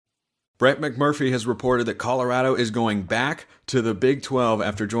Brett McMurphy has reported that Colorado is going back to the Big 12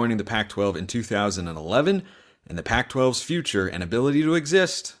 after joining the Pac-12 in 2011, and the Pac-12's future and ability to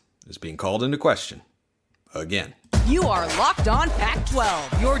exist is being called into question again. You are Locked On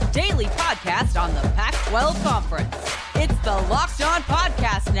Pac-12, your daily podcast on the Pac-12 Conference. It's the Locked On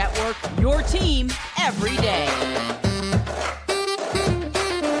Podcast Network, your team every day.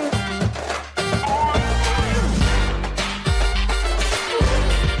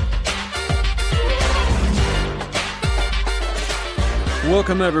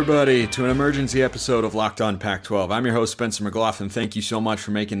 Welcome, everybody, to an emergency episode of Locked On Pac-12. I'm your host, Spencer McLaughlin. Thank you so much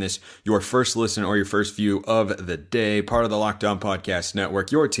for making this your first listen or your first view of the day. Part of the Locked On Podcast Network,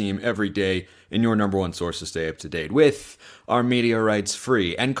 your team every day, and your number one source to stay up to date with our media rights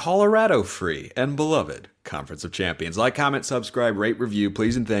free and Colorado free and beloved Conference of Champions. Like, comment, subscribe, rate, review,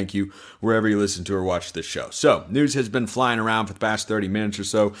 please and thank you wherever you listen to or watch this show. So, news has been flying around for the past 30 minutes or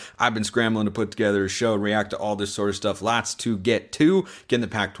so. I've been scrambling to put together a show and react to all this sort of stuff. Lots to get to. Can the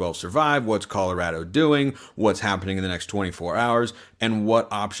Pac-12 survive? What's Colorado doing? What's happening in the next 24 hours? And what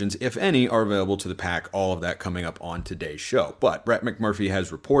options, if any, are available to the Pac? All of that coming up on today's show. But Brett McMurphy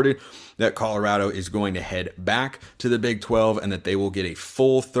has reported that Colorado is going to head back to the Big 12 and that they will get a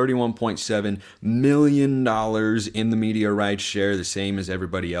full $31.7 million in the media rights share, the same as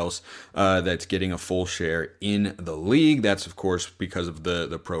everybody else that's getting a full share in the league. That's, of course, because of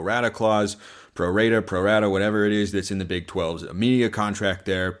the pro rata clause, pro rata, whatever it is that's in the Big 12's media contract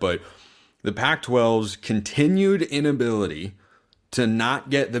there. But the Pac-12's continued inability to not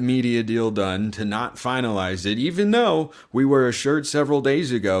get the media deal done, to not finalize it, even though we were assured several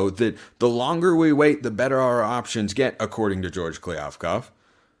days ago that the longer we wait, the better our options get, according to George Kliavkoff.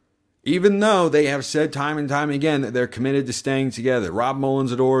 Even though they have said time and time again that they're committed to staying together. Rob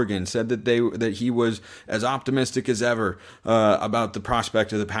Mullins at Oregon said that he was as optimistic as ever about the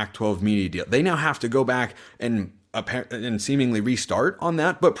prospect of the Pac-12 media deal. They now have to go back and seemingly restart on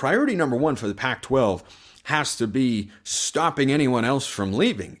that. But priority number one for the Pac-12 has to be stopping anyone else from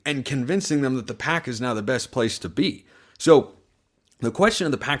leaving and convincing them that the Pac is now the best place to be. So the question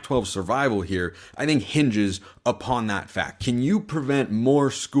of the Pac-12 survival here, I think, hinges upon that fact. Can you prevent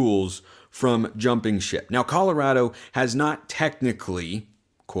more schools from jumping ship? Now, Colorado has not technically,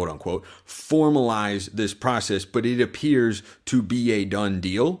 quote unquote, formalized this process, but it appears to be a done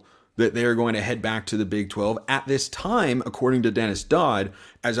deal that they're going to head back to the Big 12 at this time, according to Dennis Dodd,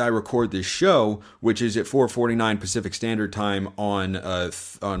 as I record this show, which is at 4:49 Pacific Standard Time on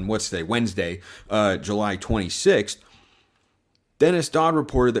what's today, Wednesday, July 26th. Dennis Dodd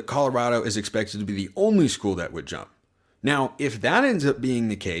reported that Colorado is expected to be the only school that would jump. Now, if that ends up being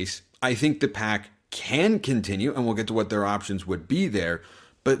the case, I think the Pac can continue, and we'll get to what their options would be there,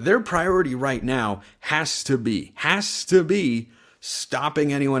 but their priority right now has to be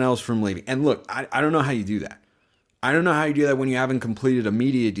stopping anyone else from leaving. And look, I don't know how you do that. I don't know how you do that when you haven't completed a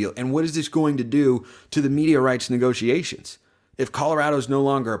media deal. And what is this going to do to the media rights negotiations? If Colorado's no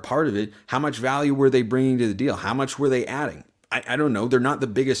longer a part of it, how much value were they bringing to the deal? How much were they adding? I don't know. They're not the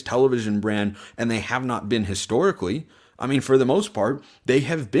biggest television brand, and they have not been historically. I mean, for the most part, they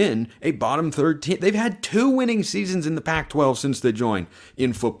have been a bottom third team. They've had 2 winning seasons in the Pac-12 since they joined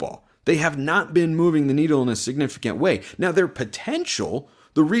in football. They have not been moving the needle in a significant way. Now, their potential,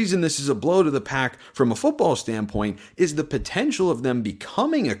 the reason this is a blow to the Pac from a football standpoint, is the potential of them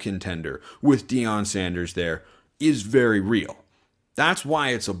becoming a contender with Deion Sanders there is very real. That's why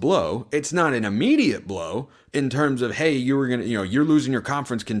it's a blow. It's not an immediate blow in terms of, hey, you're losing your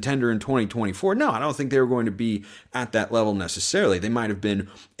conference contender in 2024. No, I don't think they were going to be at that level necessarily. They might have been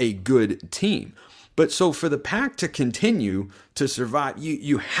a good team. But so for the Pac to continue to survive,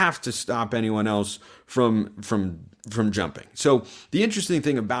 you have to stop anyone else from jumping. So the interesting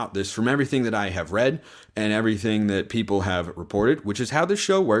thing about this, from everything that I have read and everything that people have reported, which is how this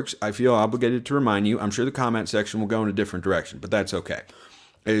show works, I feel obligated to remind you, I'm sure the comment section will go in a different direction, but that's okay,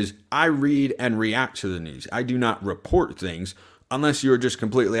 is I read and react to the news. I do not report things unless you're just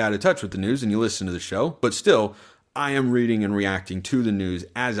completely out of touch with the news and you listen to the show, but still, I am reading and reacting to the news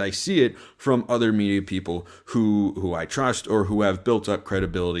as I see it from other media people who I trust or who have built up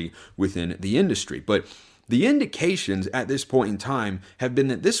credibility within the industry. But the indications at this point in time have been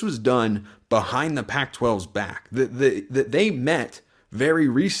that this was done behind the Pac-12's back, that they met very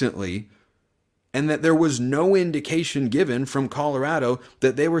recently, and that there was no indication given from Colorado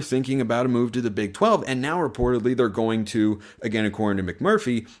that they were thinking about a move to the Big 12. And now reportedly they're going to, again, according to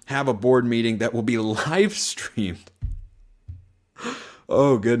McMurphy, have a board meeting that will be live streamed.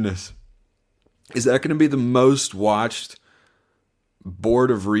 Oh, goodness. Is that going to be the most watched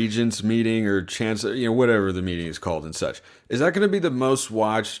Board of Regents meeting or chancellor, whatever the meeting is called and such? Is that going to be the most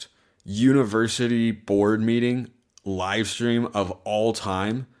watched university board meeting live stream of all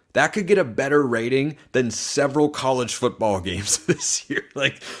time, that could get a better rating than several college football games this year.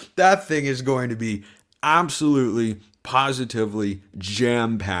 Like, that thing is going to be absolutely, positively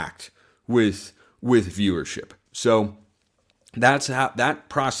jam-packed with viewership. So that's how that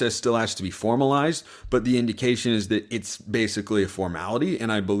process still has to be formalized, but the indication is that it's basically a formality,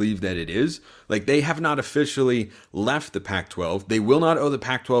 and I believe that it is. Like, they have not officially left the Pac-12. They will not owe the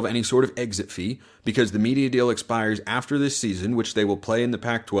Pac-12 any sort of exit fee because the media deal expires after this season, which they will play in the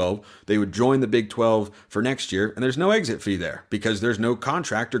Pac-12. They would join the Big 12 for next year, and there's no exit fee there because there's no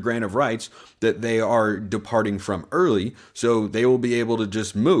contract or grant of rights that they are departing from early, so they will be able to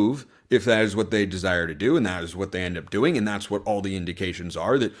just move if that is what they desire to do, and that is what they end up doing, and that's what all the indications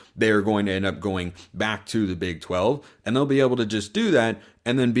are, that they are going to end up going back to the Big 12, and they'll be able to just do that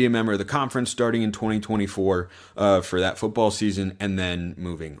and then be a member of the conference starting in 2024 for that football season and then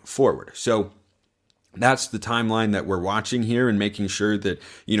moving forward. So that's the timeline that we're watching here and making sure that,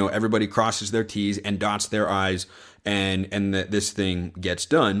 everybody crosses their T's and dots their I's and that this thing gets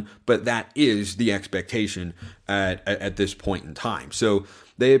done. But that is the expectation at this point in time. So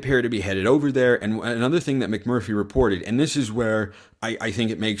they appear to be headed over there. And another thing that McMurphy reported, and this is where I think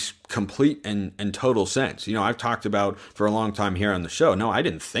it makes complete and total sense. I've talked about for a long time here on the show, no, I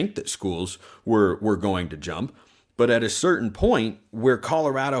didn't think that schools were going to jump. But at a certain point, where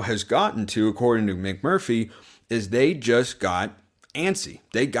Colorado has gotten to, according to McMurphy, is they just got antsy.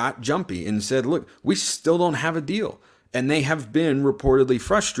 They got jumpy and said, look, we still don't have a deal. And they have been reportedly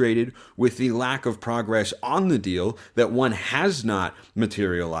frustrated with the lack of progress on the deal, that one has not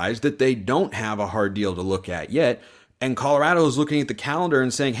materialized, that they don't have a hard deal to look at yet. And Colorado is looking at the calendar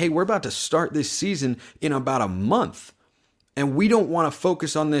and saying, hey, we're about to start this season in about a month. And we don't want to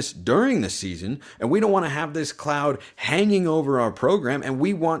focus on this during the season, and we don't want to have this cloud hanging over our program, and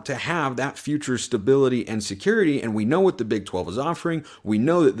we want to have that future stability and security, and we know what the Big 12 is offering. We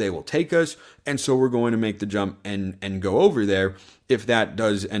know that they will take us, and so we're going to make the jump and go over there if that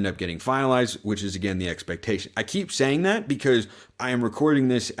does end up getting finalized, which is, again, the expectation. I keep saying that because I am recording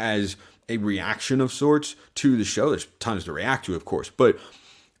this as a reaction of sorts to the show. There's tons to react to, of course, but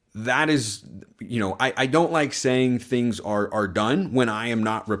that is, I don't like saying things are done when I am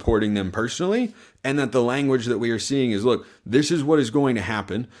not reporting them personally, and that the language that we are seeing is, look, this is what is going to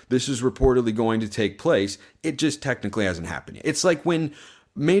happen. This is reportedly going to take place. It just technically hasn't happened yet. It's like when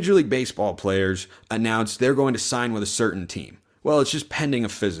Major League Baseball players announce they're going to sign with a certain team. Well, it's just pending a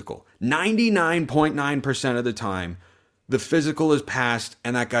physical. 99.9% of the time, the physical is passed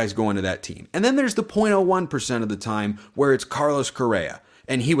and that guy's going to that team. And then there's the 0.01% of the time where it's Carlos Correa.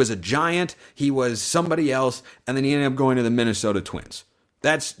 And he was a Giant, he was somebody else, and then he ended up going to the Minnesota Twins.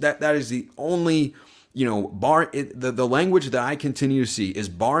 That is the only, the language that I continue to see is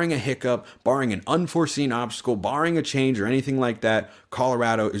barring a hiccup, barring an unforeseen obstacle, barring a change or anything like that,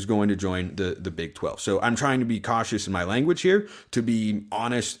 Colorado is going to join the Big 12. So I'm trying to be cautious in my language here, to be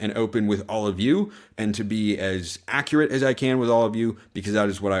honest and open with all of you, and to be as accurate as I can with all of you, because that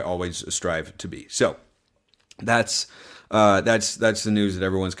is what I always strive to be. So that's the news that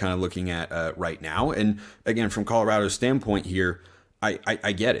everyone's kind of looking at right now. And again, from Colorado's standpoint here,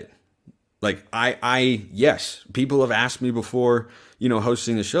 I get it. Like, yes, people have asked me before,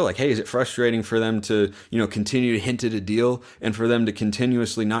 hosting the show, like, hey, is it frustrating for them to, continue to hint at a deal and for them to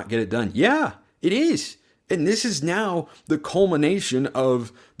continuously not get it done? Yeah, it is. And this is now the culmination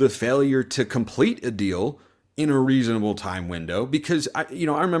of the failure to complete a deal in a reasonable time window, because I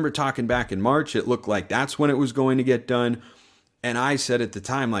remember talking back in March, it looked like that's when it was going to get done. And I said at the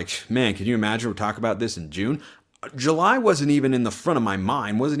time, like, man, can you imagine we'll talk about this in June? July wasn't even in the front of my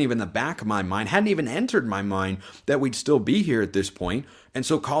mind, wasn't even in the back of my mind, hadn't even entered my mind that we'd still be here at this point. And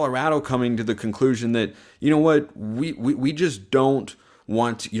so Colorado coming to the conclusion that, we just don't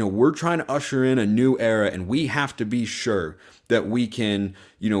want, we're trying to usher in a new era, and we have to be sure that we can,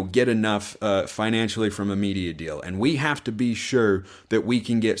 get enough financially from a media deal. And we have to be sure that we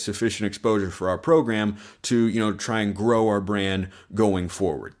can get sufficient exposure for our program to, try and grow our brand going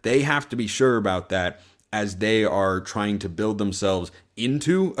forward. They have to be sure about that as they are trying to build themselves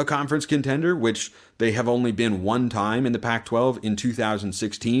into a conference contender, which they have only been one time in the Pac-12 in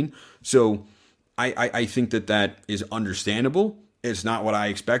 2016. So I think that is understandable. It's not what I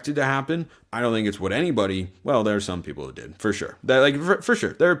expected to happen. I don't think it's what anybody, well, there are some people that did, for sure. For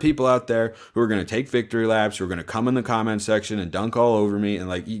sure. There are people out there who are going to take victory laps, who are going to come in the comment section and dunk all over me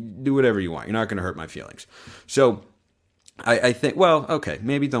and you do whatever you want. You're not going to hurt my feelings. So I think, well, okay,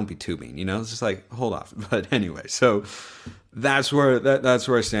 maybe don't be too mean, It's just like, hold off. But anyway, so that's where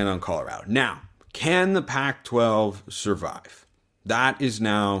I stand on Colorado. Now, can the Pac-12 survive? That is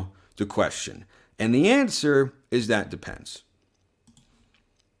now the question. And the answer is that depends.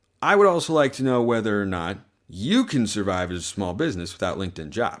 I would also like to know whether or not you can survive as a small business without LinkedIn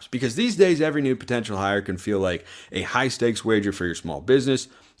Jobs. Because these days, every new potential hire can feel like a high-stakes wager for your small business.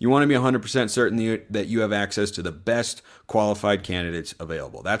 You want to be 100% certain that you have access to the best qualified candidates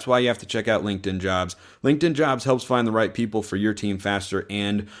available. That's why you have to check out LinkedIn Jobs. LinkedIn Jobs helps find the right people for your team faster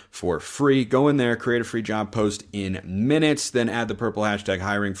and for free. Go in there, create a free job post in minutes, then add the purple hashtag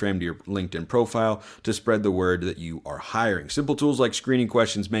hiring frame to your LinkedIn profile to spread the word that you are hiring. Simple tools like screening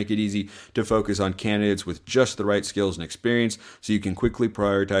questions make it easy to focus on candidates with just the right skills and experience so you can quickly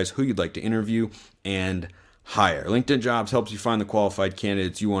prioritize who you'd like to interview and hire. LinkedIn Jobs helps you find the qualified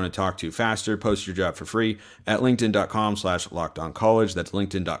candidates you want to talk to faster. Post your job for free at linkedin.com/lockedoncollege. That's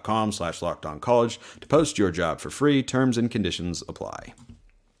linkedin.com/lockedoncollege to post your job for free. Terms and conditions apply.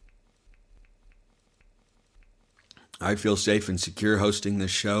 I feel safe and secure hosting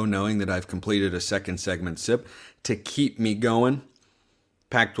this show, knowing that I've completed a second segment sip to keep me going.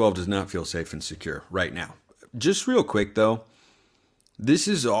 Pac-12 does not feel safe and secure right now. Just real quick, though, this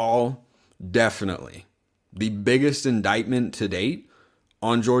is all definitely the biggest indictment to date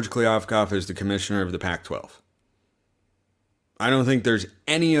on George Kliavkoff as the commissioner of the Pac-12. I don't think there's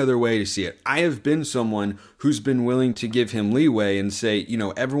any other way to see it. I have been someone who's been willing to give him leeway and say,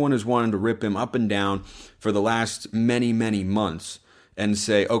 everyone has wanted to rip him up and down for the last many, many months and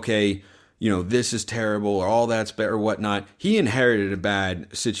say, okay, this is terrible or all that's bad or whatnot. He inherited a bad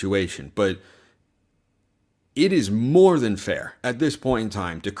situation, but it is more than fair at this point in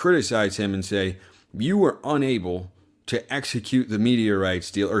time to criticize him and say, you were unable to execute the media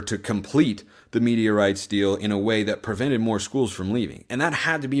rights deal or to complete the media rights deal in a way that prevented more schools from leaving. And that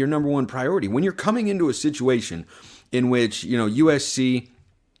had to be your number one priority. When you're coming into a situation in which, USC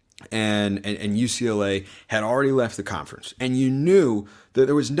and UCLA had already left the conference and you knew that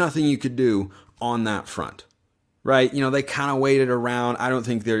there was nothing you could do on that front. Right? They kind of waited around. I don't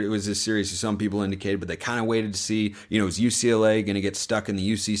think it was as serious as some people indicated, but they kind of waited to see, is UCLA going to get stuck in the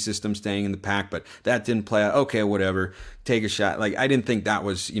UC system staying in the Pac? But that didn't play out. Okay, whatever. Take a shot. I didn't think that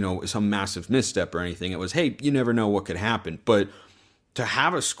was, some massive misstep or anything. It was, hey, you never know what could happen. But to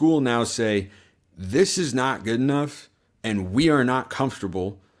have a school now say, this is not good enough and we are not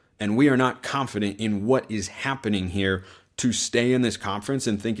comfortable and we are not confident in what is happening here to stay in this conference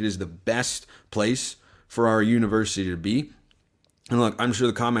and think it is the best place for our university to be. And look, I'm sure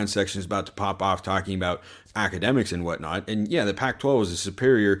the comment section is about to pop off talking about academics and whatnot. And yeah, the Pac-12 is a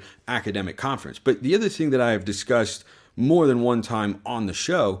superior academic conference. But the other thing that I have discussed more than one time on the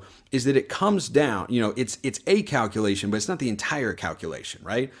show is that it comes down, it's a calculation, but it's not the entire calculation,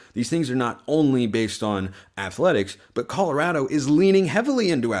 right? These things are not only based on athletics, but Colorado is leaning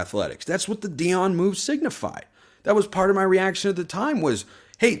heavily into athletics. That's what the Deion move signified. That was part of my reaction at the time was,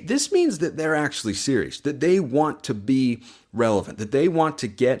 hey, this means that they're actually serious, that they want to be relevant, that they want to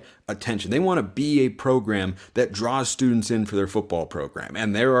get attention. They want to be a program that draws students in for their football program.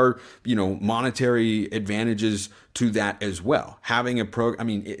 And there are, monetary advantages to that as well. Having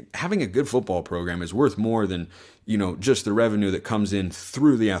a good football program is worth more than, just the revenue that comes in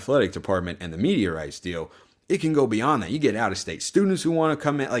through the athletic department and the media rights deal. It can go beyond that. You get out-of-state students who want to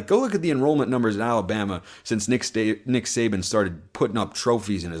come in. Go look at the enrollment numbers in Alabama since Nick Saban started putting up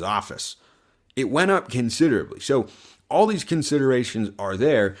trophies in his office. It went up considerably. So all these considerations are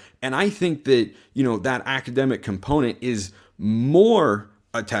there. And I think that, that academic component is more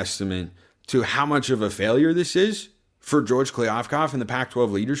a testament to how much of a failure this is for George Kliavkoff and the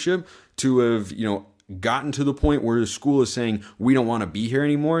Pac-12 leadership to have, gotten to the point where the school is saying, we don't want to be here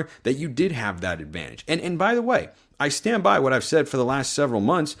anymore, that you did have that advantage. And by the way, I stand by what I've said for the last several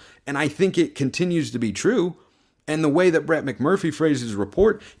months, and I think it continues to be true. And the way that Brett McMurphy phrased his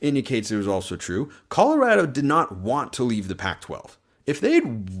report indicates it was also true. Colorado did not want to leave the Pac-12. If they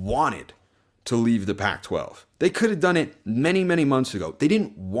had wanted to leave the Pac-12, they could have done it many, many months ago. They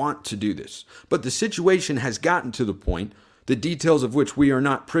didn't want to do this. But the situation has gotten to the point, the details of which we are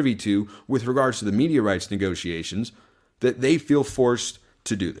not privy to with regards to the media rights negotiations, that they feel forced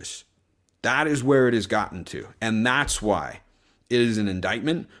to do this. That is where it has gotten to. And that's why it is an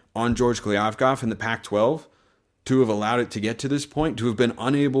indictment on George Kliavkoff and the Pac-12 to have allowed it to get to this point, to have been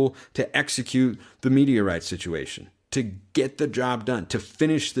unable to execute the media rights situation, to get the job done, to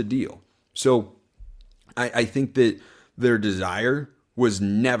finish the deal. So I think that their desire was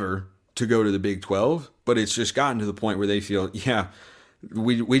never to go to the Big 12, but it's just gotten to the point where they feel,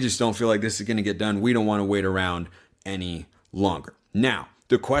 we just don't feel like this is going to get done. We don't want to wait around any longer. Now,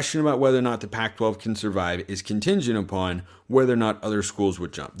 the question about whether or not the Pac-12 can survive is contingent upon whether or not other schools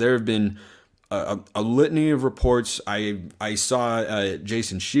would jump. There have been a litany of reports. I saw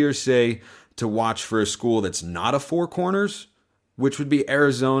Jason Shear say to watch for a school that's not a Four Corners, which would be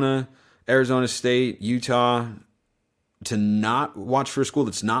Arizona, Arizona State, Utah, to not watch for a school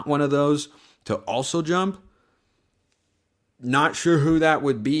that's not one of those, to also jump. Not sure who that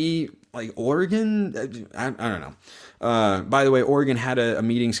would be. Like Oregon? I don't know. By the way, Oregon had a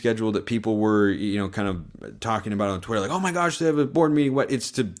meeting scheduled that people were, kind of talking about on Twitter. Like, oh my gosh, they have a board meeting. What?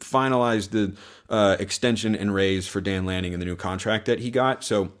 It's to finalize the extension and raise for Dan Lanning and the new contract that he got.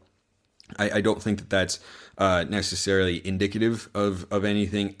 So I don't think that that's necessarily indicative of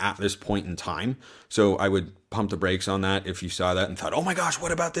anything at this point in time. So I would pump the brakes on that if you saw that and thought, oh my gosh,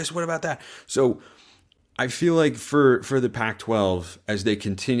 what about this? What about that? So I feel like for the Pac-12, as they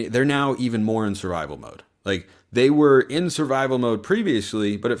continue, they're now even more in survival mode. Like, they were in survival mode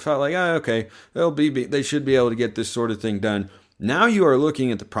previously, but it felt like, okay, they should be able to get this sort of thing done. Now you are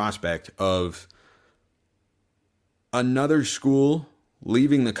looking at the prospect of another school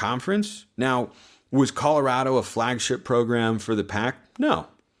leaving the conference. Now, was Colorado a flagship program for the Pac? No.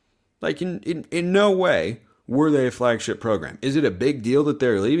 Like, in no way were they a flagship program. Is it a big deal that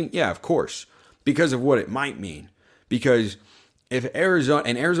they're leaving? Yeah, of course. Because of what it might mean. Because if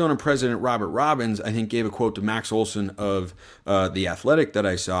Arizona President Robert Robbins, I think, gave a quote to Max Olson of The Athletic that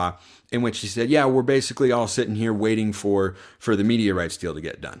I saw, in which he said, yeah, we're basically all sitting here waiting for the media rights deal to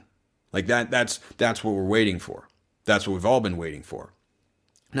get done. Like, that's what we're waiting for. That's what we've all been waiting for.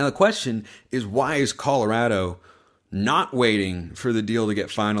 Now, the question is, why is Colorado not waiting for the deal to get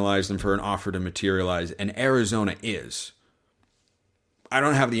finalized and for an offer to materialize, and Arizona is? I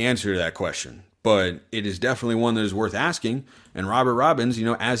don't have the answer to that question, but it is definitely one that is worth asking. And Robert Robbins,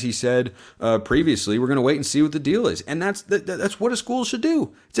 as he said previously, we're going to wait and see what the deal is. And that's what a school should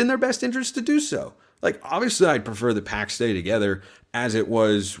do. It's in their best interest to do so. Like, obviously, I'd prefer the Pac stay together as it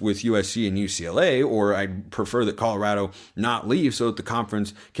was with USC and UCLA, or I'd prefer that Colorado not leave so that the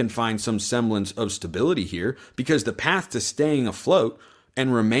conference can find some semblance of stability here, because the path to staying afloat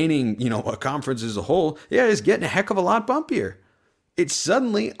and remaining, a conference as a whole, is getting a heck of a lot bumpier. It's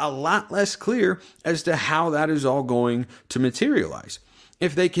suddenly a lot less clear as to how that is all going to materialize.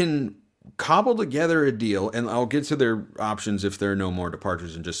 If they can cobble together a deal, and I'll get to their options if there are no more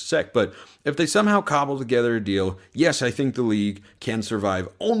departures in just a sec, but if they somehow cobble together a deal, yes, I think the league can survive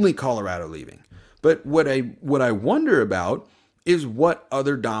only Colorado leaving. But what I wonder about is what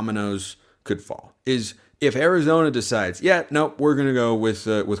other dominoes could fall. Is if Arizona decides, we're going to go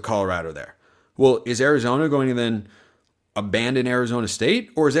with Colorado there. Well, is Arizona going to then abandon Arizona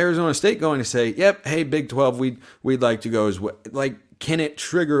State, or is Arizona State going to say, "Yep, hey, Big 12, we'd like to go as well"? Like, can it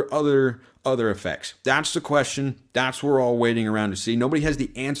trigger other effects? That's the question. That's what we're all waiting around to see. Nobody has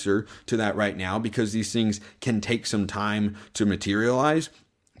the answer to that right now because these things can take some time to materialize.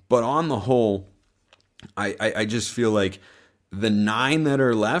 But on the whole, I just feel like the 9 that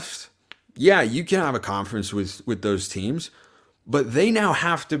are left, you can have a conference with those teams, but they now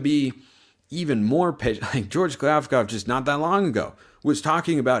have to be even more patient. Like, George Kliavkoff just not that long ago was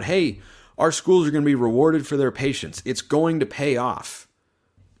talking about, hey, our schools are going to be rewarded for their patience. It's going to pay off.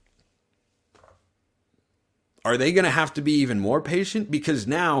 Are they going to have to be even more patient? Because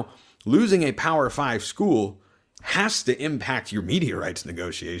now losing a Power 5 school has to impact your media rights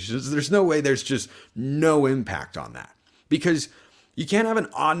negotiations. There's no way there's just no impact on that, because you can't have an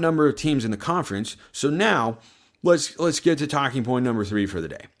odd number of teams in the conference. So now let's get to talking point number 3 for the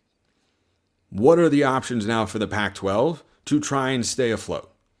day. What are the options now for the Pac-12 to try and stay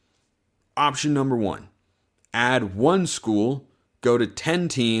afloat? Option number 1, add 1 school, go to 10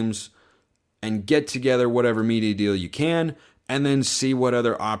 teams, and get together whatever media deal you can, and then see what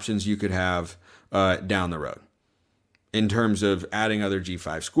other options you could have down the road in terms of adding other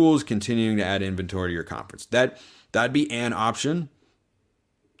G5 schools, continuing to add inventory to your conference. That'd be an option.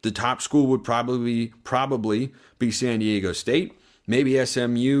 The top school would probably be San Diego State. Maybe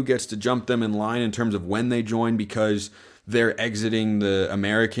SMU gets to jump them in line in terms of when they join, because they're exiting the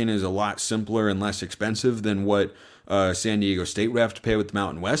American is a lot simpler and less expensive than what San Diego State would have to pay with the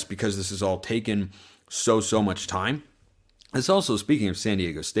Mountain West, because this has all taken so much time. It's also, speaking of San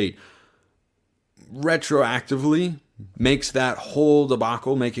Diego State, retroactively makes that whole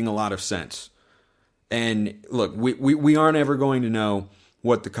debacle making a lot of sense. And look, we aren't ever going to know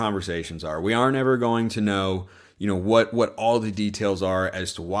what the conversations are. We aren't ever going to know what all the details are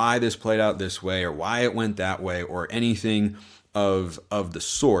as to why this played out this way or why it went that way or anything of the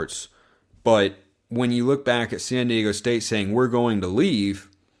sorts. But when you look back at San Diego State saying we're going to leave,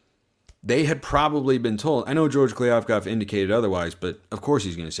 they had probably been told. I know George Kliavkoff indicated otherwise, but of course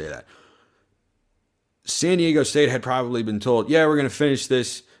he's going to say that. San Diego State had probably been told, we're going to finish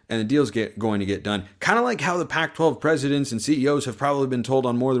this and the deal's going to get done. Kind of like how the Pac-12 presidents and CEOs have probably been told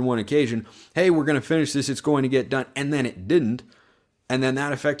on more than one occasion, hey, we're going to finish this, it's going to get done, and then it didn't. And then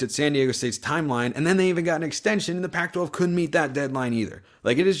that affected San Diego State's timeline, and then they even got an extension, and the Pac-12 couldn't meet that deadline either.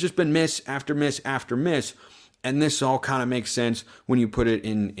 Like, it has just been miss after miss after miss, and this all kind of makes sense when you put it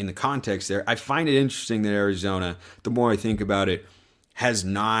in the context there. I find it interesting that Arizona, the more I think about it, has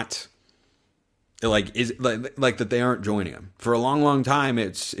not... like that they aren't joining them. For a long time,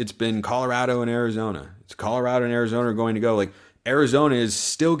 it's been Colorado and Arizona. It's Colorado and Arizona are going to go. Like, Arizona is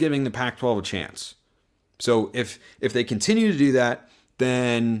still giving the Pac-12 a chance. So if they continue to do that,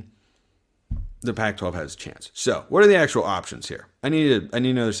 then the Pac-12 has a chance. So what are the actual options here? I need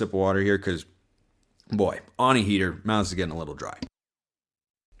another sip of water here because, boy, on a heater, mouth is getting a little dry.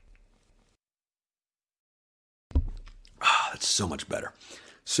 That's so much better.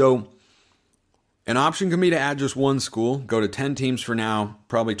 So an option can be to add just one school, go to 10 teams for now,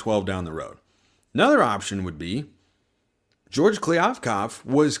 probably 12 down the road. Another option would be George Kliavkoff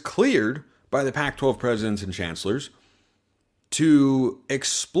was cleared by the Pac-12 presidents and chancellors to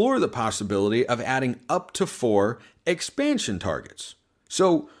explore the possibility of adding up to 4 expansion targets.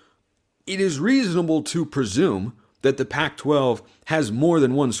 So it is reasonable to presume that the Pac-12 has more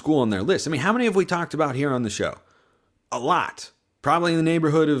than one school on their list. I mean, how many have we talked about here on the show? A lot. Probably in the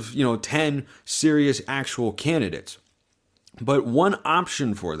neighborhood of, 10 serious actual candidates. But one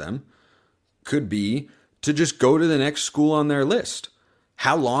option for them could be to just go to the next school on their list.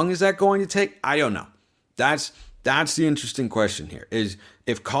 How long is that going to take? I don't know. That's the interesting question here, is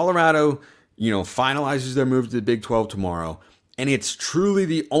if Colorado, finalizes their move to the Big 12 tomorrow, and it's truly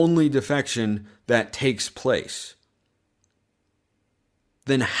the only defection that takes place,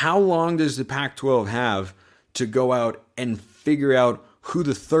 then how long does the Pac-12 have to go out and figure out who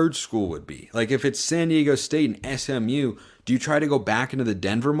the third school would be? Like, if it's San Diego State and SMU, do you try to go back into the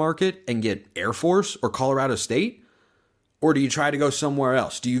Denver market and get Air Force or Colorado State? Or do you try to go somewhere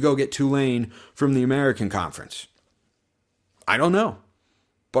else? Do you go get Tulane from the American Conference? I don't know.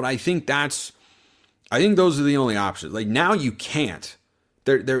 But I think those are the only options. Like, now you can't.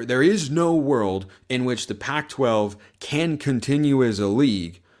 There is no world in which the Pac-12 can continue as a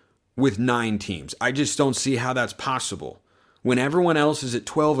league with 9 teams. I just don't see how that's possible. When everyone else is at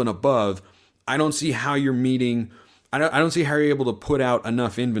 12 and above, I don't see how you're meeting. I don't see how you're able to put out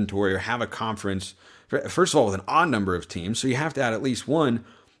enough inventory or have a conference, first of all, with an odd number of teams. So you have to add at least 1,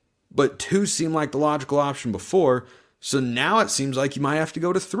 but 2 seemed like the logical option before. So now it seems like you might have to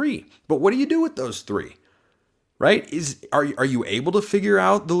go to 3. But what do you do with those 3? Right? Are you able to figure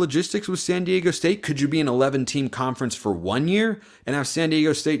out the logistics with San Diego State? Could you be an 11-team conference for 1 year and have San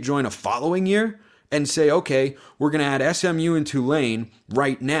Diego State join a following year and say, okay, we're going to add SMU and Tulane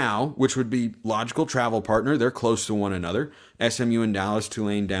right now, which would be logical travel partner. They're close to one another. SMU in Dallas,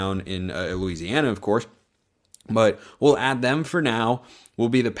 Tulane down in Louisiana, of course. But we'll add them for now. We'll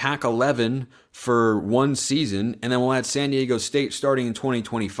be the Pac-11 for 1 season, and then we'll add San Diego State starting in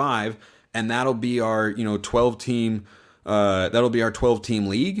 2025, and that'll be our 12-team. That'll be our 12-team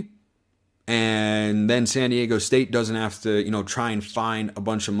league, and then San Diego State doesn't have to try and find a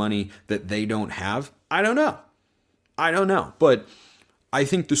bunch of money that they don't have. I don't know, but I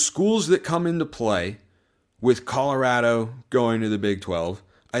think the schools that come into play with Colorado going to the Big 12,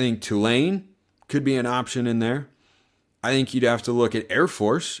 I think Tulane could be an option in there. I think you'd have to look at Air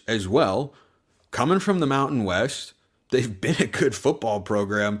Force as well. Coming from the Mountain West, they've been a good football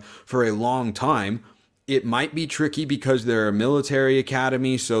program for a long time. It might be tricky because they're a military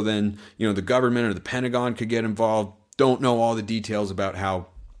academy, so then, the government or the Pentagon could get involved. Don't know all the details about how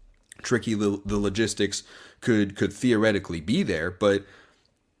tricky the logistics could theoretically be there, but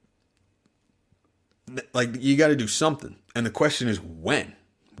like, you got to do something. And the question is when?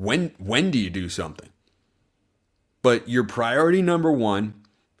 When do you do something? But your priority number 1,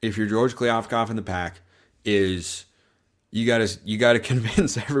 if you're George Kliavkoff in the Pac, is you gotta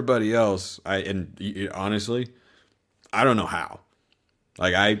convince everybody else. Honestly, I don't know how.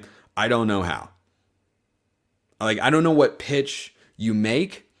 Like, I don't know how. Like, I don't know what pitch you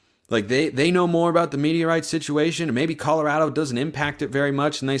make. Like, they know more about the meteorite situation, and maybe Colorado doesn't impact it very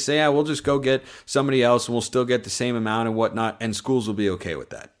much, and they say, we'll just go get somebody else, and we'll still get the same amount and whatnot, and schools will be okay with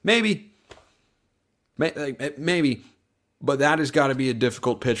that. Maybe, but that has got to be a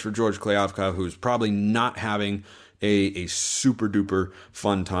difficult pitch for George Kliavkoff, who's probably not having a super duper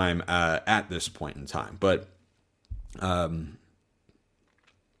fun time at this point in time. But I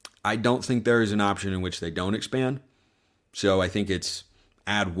don't think there is an option in which they don't expand. So I think it's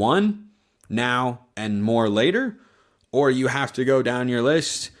add 1 now and more later, or you have to go down your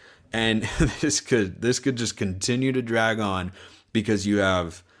list, and this could just continue to drag on because you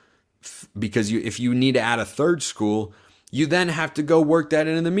have because if you need to add a third school, you then have to go work that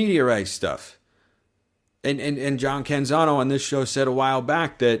into the media rights stuff. And John Canzano on this show said a while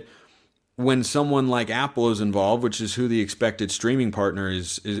back that when someone like Apple is involved, which is who the expected streaming partner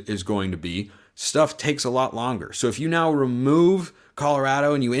is going to be, stuff takes a lot longer. So if you now remove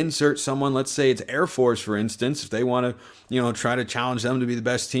Colorado and you insert someone, let's say it's Air Force, for instance, if they want to, try to challenge them to be the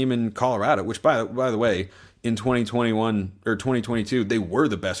best team in Colorado, which by the way, in 2021 or 2022, they were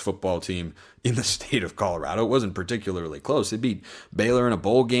the best football team in the state of Colorado. It wasn't particularly close. They beat Baylor in a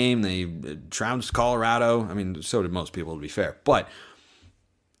bowl game. They trounced Colorado. I mean, so did most people, to be fair. But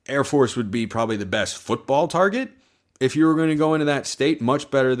Air Force would be probably the best football target if you were going to go into that state,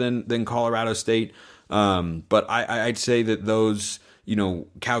 much better than Colorado State. But I'd say that those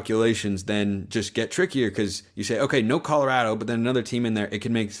calculations then just get trickier because you say, okay, no Colorado, but then another team in there, it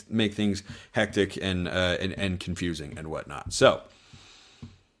can make things hectic and confusing and whatnot. So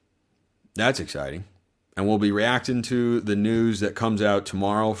that's exciting. And we'll be reacting to the news that comes out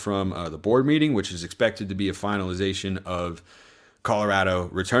tomorrow from the board meeting, which is expected to be a finalization of Colorado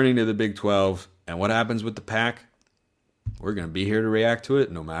returning to the Big 12. And what happens with the Pac? We're going to be here to react to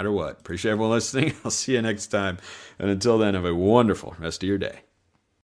it no matter what. Appreciate everyone listening. I'll see you next time. And until then, have a wonderful rest of your day.